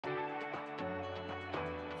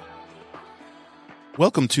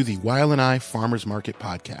Welcome to the ylni Farmers Market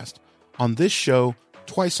podcast. On this show,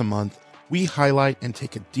 twice a month, we highlight and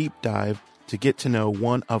take a deep dive to get to know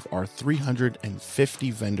one of our 350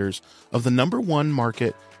 vendors of the number one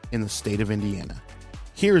market in the state of Indiana.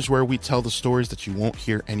 Here's where we tell the stories that you won't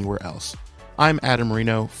hear anywhere else. I'm Adam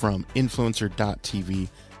Marino from Influencer.tv,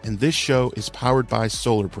 and this show is powered by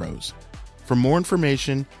Solar Pros. For more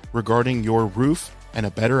information regarding your roof and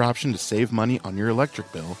a better option to save money on your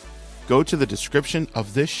electric bill, go to the description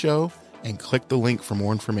of this show and click the link for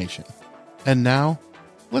more information. And now,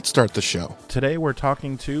 let's start the show. Today we're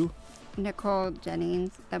talking to Nicole,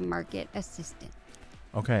 Jennings, the market assistant.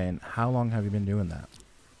 Okay, and how long have you been doing that?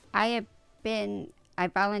 I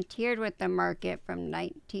volunteered with the market from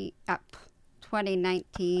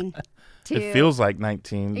 2019 to... It feels like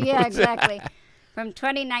 19. Yeah, exactly. From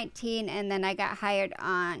 2019, and then I got hired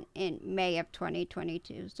on in May of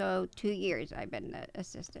 2022. So 2 years I've been the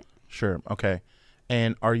assistant. Sure, okay.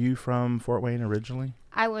 And are you from Fort Wayne originally?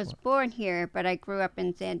 I was born here, but I grew up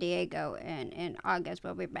in San Diego, and in August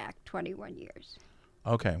we'll be back 21 years.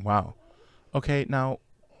 Okay, wow. Okay, now,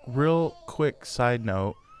 real quick side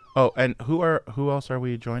note. Oh, and who else are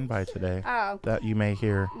we joined by today? Oh. That you may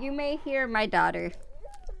hear? You may hear my daughter.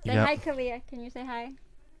 Say hi, Kalia. Can you say hi?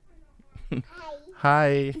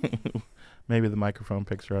 Hi. Maybe the microphone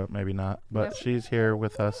picks her up, maybe not. But she's here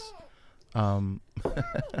with us.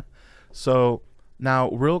 So now,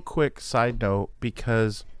 real quick side note,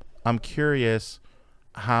 because I'm curious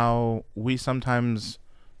how we sometimes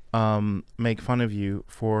make fun of you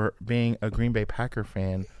for being a Green Bay Packer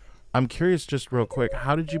fan. I'm curious, just real quick,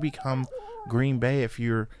 how did you become Green Bay if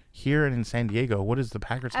you're here and in San Diego? What does the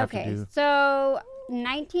Packers have to do? Okay, so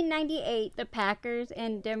 1998, the Packers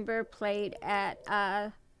in Denver played at,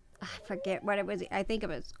 I forget what it was. I think it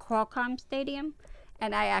was Qualcomm Stadium,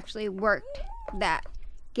 and I actually worked that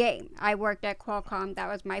game. I worked at Qualcomm. That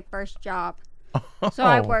was my first job. So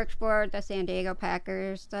I worked for the San Diego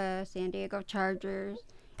Packers, the San Diego Chargers,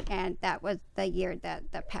 and that was the year that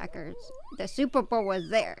the Super Bowl was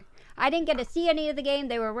there. I didn't get to see any of the game.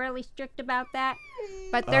 They were really strict about that,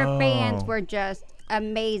 but their fans were just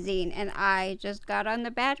amazing, and I just got on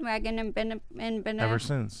the bandwagon and been ever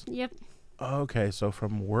since. Yep. Okay, so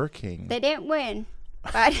from working. They didn't win,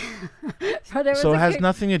 but so it has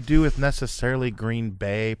nothing to do with necessarily Green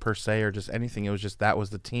Bay per se, or just anything. It was just that was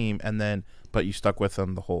the team, and then but you stuck with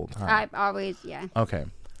them the whole time. I've always, yeah. Okay.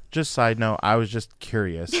 Just side note, I was just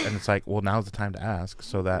curious, and it's like, well, now's the time to ask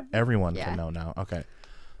so that everyone can know now. Okay.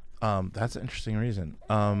 That's an interesting reason.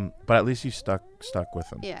 But at least you stuck with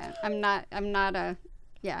them. Yeah, I'm not a,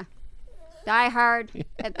 die hard.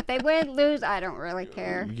 If they win, lose, I don't really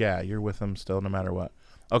care. Yeah, you're with them still no matter what.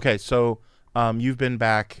 Okay, so you've been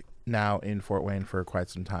back now in Fort Wayne for quite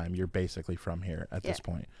some time. You're basically from here at this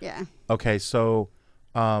point. Yeah. Okay, so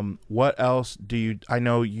what else do you, I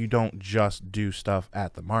know you don't just do stuff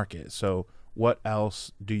at the market, so what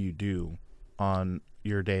else do you do on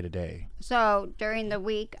your day-to-day? So during the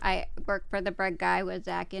week, I work for the bread guy with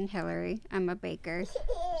Zach and Hillary. I'm a baker, so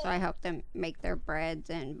I help them make their breads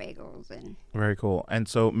and bagels. And very cool. And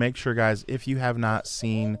so make sure, guys, if you have not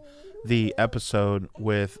seen the episode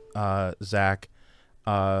with Zach,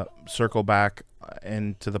 circle back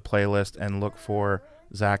into the playlist and look for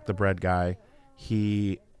Zach the bread guy.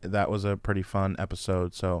 That was a pretty fun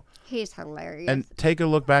episode. So he's hilarious. And take a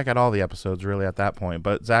look back at all the episodes really at that point.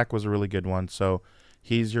 But Zach was a really good one. So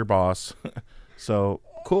he's your boss. So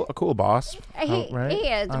a cool boss. Right? He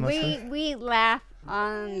is. Honestly. We laugh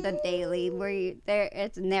on the daily.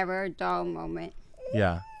 It's never a dull moment.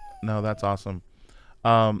 Yeah. No, that's awesome.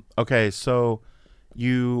 Okay, so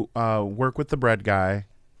you work with the bread guy,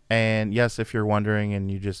 and yes, if you're wondering and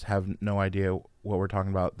you just have no idea what we're talking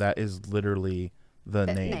about, that is literally the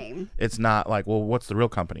name. It's not like, well, what's the real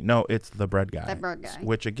company? No, it's the bread guy. The bread guy.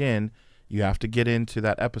 Which again, you have to get into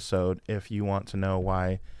that episode if you want to know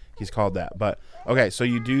why he's called that. But okay, so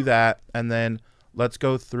you do that, and then let's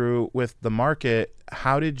go through with the market.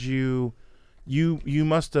 How did you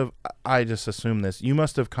must have, I just assume this, you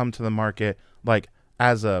must have come to the market like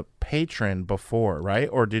as a patron before, right?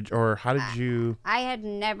 Or how did you? I had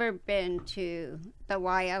never been to the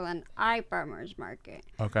ylni Farmers Market.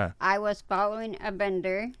 Okay. I was following a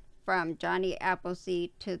vendor from Johnny Appleseed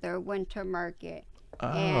to their winter market. Oh.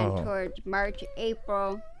 And towards March,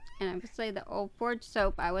 April, and obviously the old Ford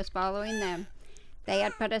soap, I was following them. They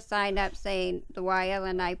had put a sign up saying the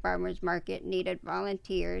ylni Farmers Market needed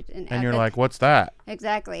volunteers. And you're like, what's that?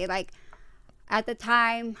 Exactly. Like, at the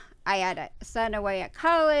time, I had a son away at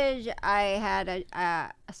college. I had a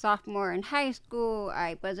sophomore in high school.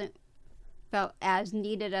 I felt as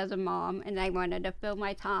needed as a mom, and I wanted to fill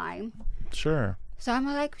my time. Sure. So I'm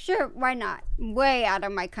like, sure, why not? Way out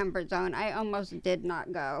of my comfort zone. I almost did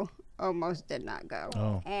not go.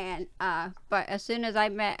 Oh. And but as soon as I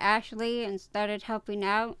met Ashley and started helping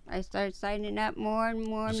out, I started signing up more and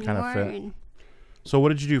more Just and kind of more. fit. And So what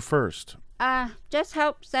did you do first? just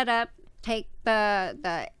help set up, take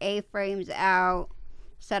the A-frames out,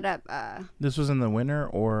 set up. This was in the winter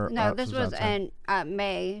or No, this was outside? in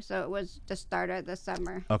May, so it was the start of the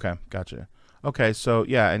summer. Okay, gotcha. Okay, so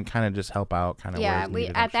yeah, and kind of just help out, kind of. Yeah, where we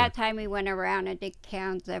needed, at I'm sure. that time we went around and did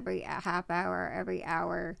counts every half hour, every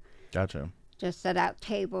hour. Gotcha. Just set out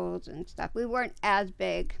tables and stuff. We weren't as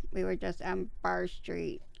big. We were just on Bar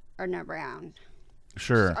Street or around.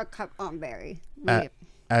 Sure. A cup on Berry.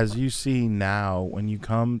 As you see now, when you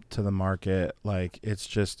come to the market, like it's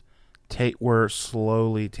just we're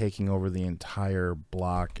slowly taking over the entire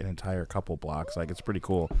block, an entire couple blocks. Like it's pretty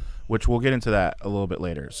cool, which we'll get into that a little bit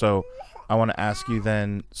later. So I want to ask you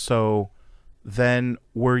then. So then,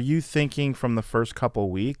 were you thinking from the first couple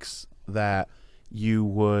weeks that you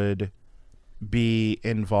would be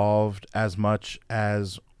involved as much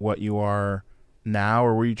as what you are now,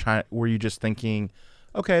 or were you just thinking,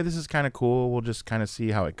 okay, this is kind of cool, we'll just kind of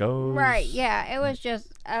see how it goes? Right, yeah. It was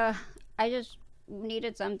just I just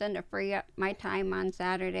needed something to free up my time on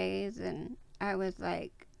Saturdays, and I was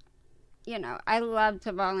like, I love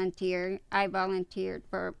to volunteer. I volunteered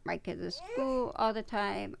for my kids' school all the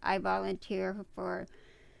time. I volunteer for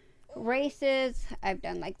races. I've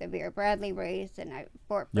done like the Vera Bradley race, and I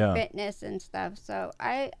fought for fitness and stuff. So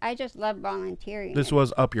I just love volunteering. This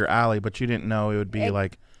was up your alley, but you didn't know it would be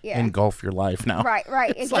engulf your life now.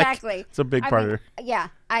 Right, exactly. It's a big part of it. Yeah,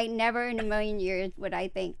 I never in a million years would I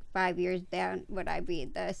think 5 years down would I be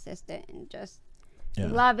the assistant and just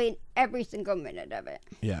loving every single minute of it.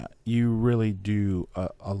 Yeah, you really do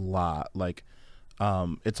a lot. Like,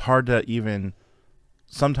 it's hard to even.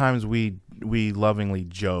 Sometimes we lovingly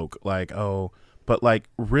joke like, oh, but like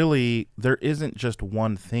really there isn't just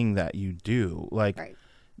one thing that you do. Like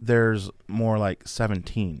there's more like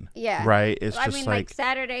 17. Yeah. Right? It's I just mean, like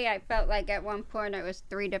Saturday I felt like at one point it was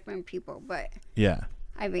 3 different people, but yeah.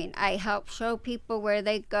 I mean, I help show people where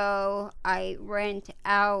they go. I rent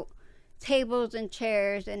out tables and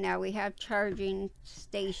chairs, and now we have charging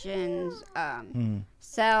stations,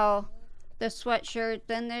 sell the sweatshirts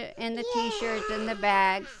and the t-shirts and the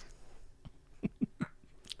bags.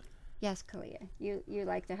 Yes, Kalia, you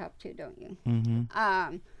like to help too, don't you?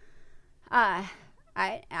 Mm-hmm.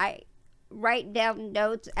 I write down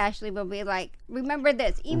notes. Ashley will be like, remember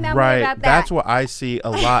this, email me about that. That's what I see a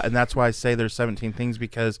lot, and that's why I say there's 17 things,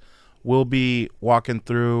 because we'll be walking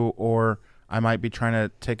through, or I might be trying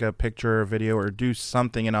to take a picture or video or do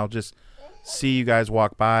something, and I'll just see you guys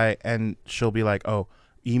walk by, and she'll be like, oh,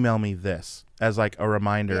 email me this as like a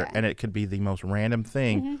reminder, and it could be the most random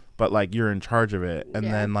thing, but like you're in charge of it. And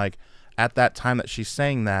then like at that time that she's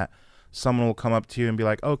saying that, someone will come up to you and be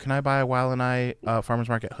like, oh, can I buy a ylni Farmers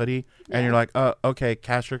Market hoodie? And you're like, okay,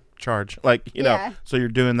 cash or charge, like, you know. So you're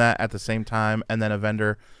doing that at the same time, and then a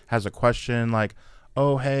vendor has a question like,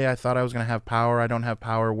 oh, hey, I thought I was gonna have power, I don't have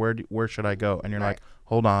power, where should I go? And you're like,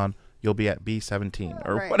 hold on, you'll be at B17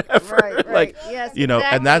 or whatever. Like, yes, you know,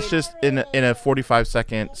 and that's just in a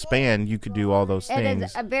 45-second span, you could do all those things. It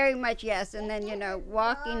is very much, yes. And then,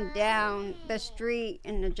 walking down the street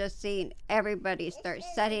and just seeing everybody start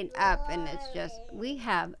setting up, and it's just, we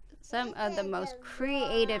have some of the most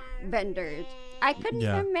creative vendors. I couldn't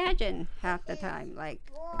even imagine half the time. Like,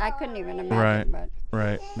 I couldn't even imagine.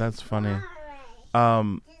 Right. That's funny.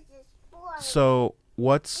 So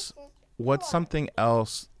what's something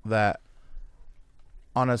else that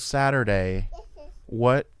on a Saturday,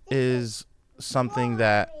 what is something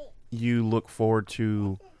that you look forward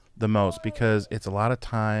to the most? Because it's a lot of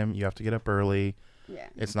time, you have to get up early. Yeah.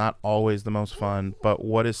 It's not always the most fun, but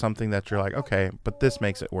what is something that you're like, okay, but this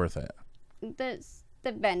makes it worth it?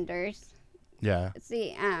 The vendors. Yeah.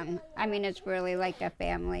 See, I mean, it's really like a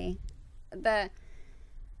family.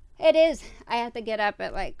 It is. I have to get up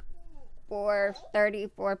at like 4:30,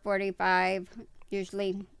 4:45,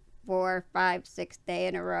 usually 4, 5, 6 days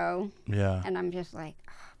in a row. Yeah. And I'm just like,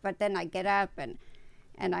 but then I get up and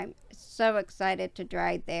I'm so excited to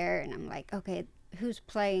drive there, and I'm like, okay, who's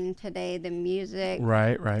playing today? The music.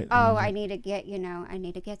 Right. Oh, I need to get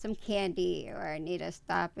some candy, or I need to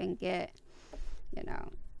stop and get,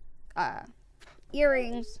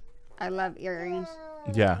 earrings. I love earrings.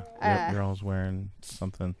 Yeah. You're always wearing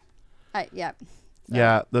something. Yep. So.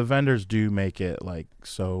 Yeah, the vendors do make it like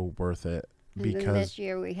so worth it, because and this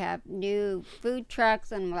year we have new food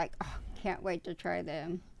trucks, and I'm like, can't wait to try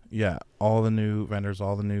them. Yeah, all the new vendors,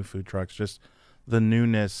 all the new food trucks, just the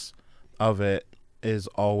newness of it is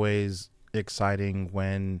always exciting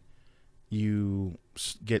when you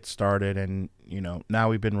get started, and now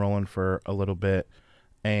we've been rolling for a little bit,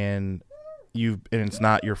 and it's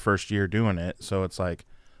not your first year doing it, so it's like,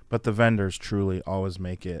 but the vendors truly always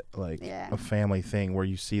make it like a family thing where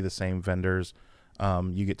you see the same vendors.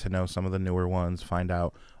 You get to know some of the newer ones, find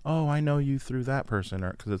out, oh, I know you through that person,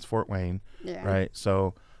 or because it's Fort Wayne, right?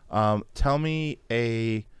 So tell me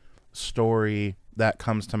a story that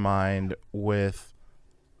comes to mind with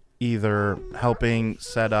either helping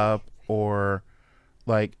set up or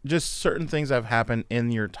like just certain things that have happened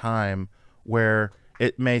in your time where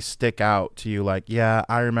it may stick out to you, like, yeah,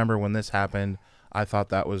 I remember when this happened, I thought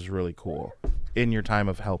that was really cool in your time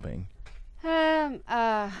of helping.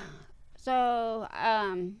 So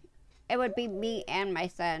it would be me and my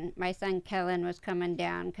son. My son Kellen was coming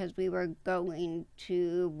down because we were going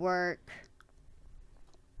to work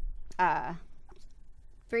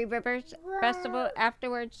Three Rivers Festival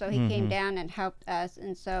afterwards, so he came down and helped us.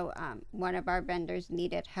 And so one of our vendors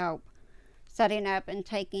needed help setting up and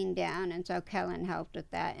taking down, and so Kellen helped with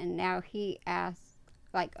that. And now he asks,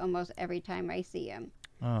 like, almost every time I see him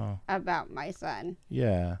about my son.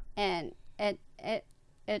 Yeah. And it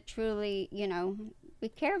truly, we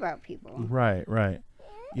care about people. Right.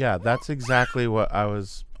 Yeah, that's exactly what I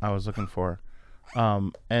was looking for.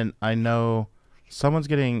 And I know someone's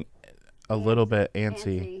getting a little bit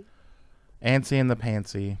antsy in the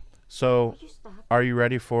pantsy. So are you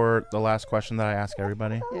ready for the last question that I ask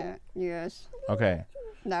everybody? Yeah. Yes. Okay.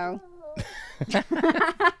 No.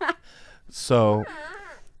 So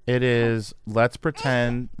it is, let's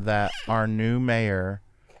pretend that our new mayor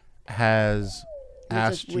has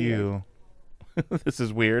asked you. This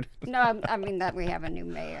is weird. No, I mean that we have a new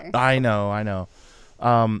mayor. I know.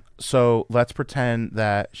 So let's pretend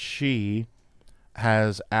that she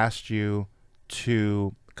has asked you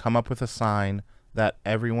to come up with a sign that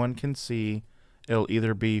everyone can see. It'll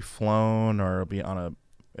either be flown or it'll be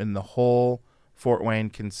in the whole Fort Wayne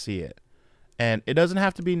can see it. And it doesn't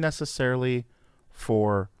have to be necessarily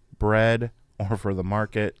for bread or for the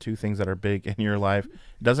market, two things that are big in your life.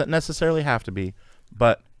 It doesn't necessarily have to be,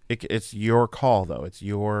 but it's your call, though. It's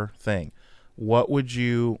your thing. What would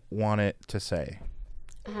you want it to say?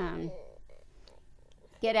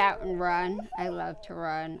 Get out and run. I love to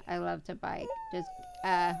run. I love to bike. Just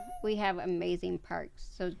we have amazing parks,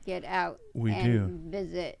 so get out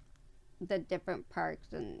visit the different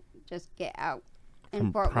parks and just get out.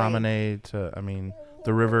 From Promenade to,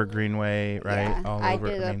 the River Greenway, right? Yeah, all I over.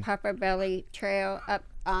 do the Puffer Belly Trail up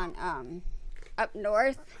on up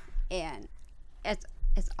north, and it's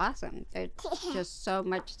awesome. There's just so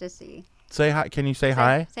much to see. Say hi. Can you say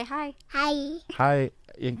hi? Say hi. Hi.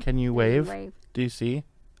 And can you wave? Do you see?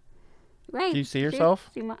 Wave. Do you see yourself?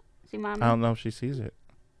 See Mama? I don't know if she sees it.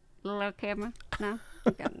 Little camera? No?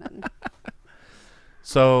 I got nothing.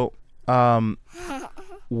 So,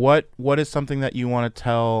 what is something that you want to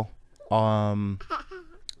tell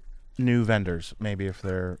new vendors, maybe if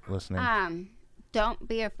they're listening? Don't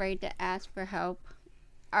be afraid to ask for help.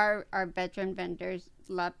 Our veteran vendors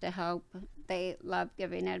love to help. They love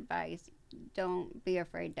giving advice. Don't be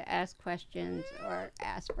afraid to ask questions or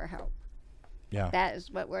ask for help. Yeah. That is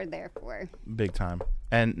what we're there for. Big time.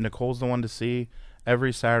 And Nicole's the one to see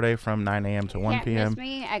every Saturday from 9 a.m. to 1 p.m. Can't miss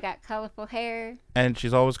me. I got colorful hair. And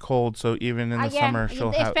she's always cold, so even in the summer,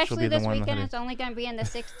 she'll be the one. Especially this weekend, it's only going to be in the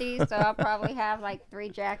 60s, so I'll probably have like 3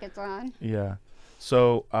 jackets on. Yeah.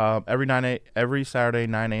 So every Saturday,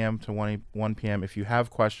 9 a.m. to 1 p.m., if you have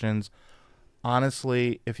questions,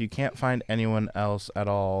 honestly, if you can't find anyone else at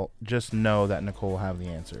all, just know that Nicole will have the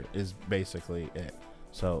answer, is basically it.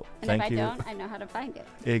 So thank you. And if I don't, I know how to find it.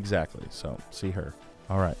 Exactly. So see her.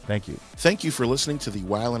 All right. Thank you. Thank you for listening to the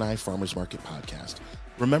ylni Farmers Market podcast.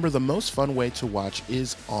 Remember, the most fun way to watch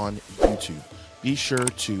is on YouTube. Be sure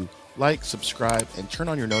to like, subscribe, and turn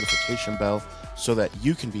on your notification bell so that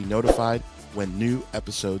you can be notified when new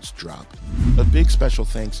episodes drop. A big special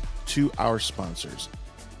thanks to our sponsors,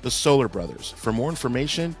 the Solar Brothers. For more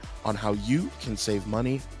information on how you can save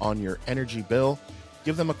money on your energy bill,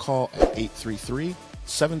 give them a call at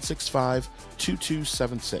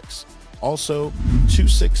 833-765-2276. Also,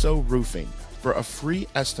 260 Roofing for a free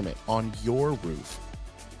estimate on your roof.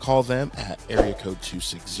 Call them at area code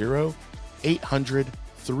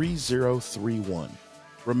 260-800-3031.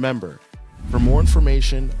 Remember, for more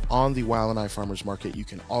information on the ylni Farmers Market, you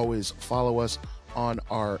can always follow us on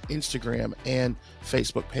our Instagram and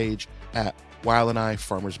Facebook page at ylni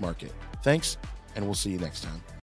Farmers Market. Thanks, and we'll see you next time.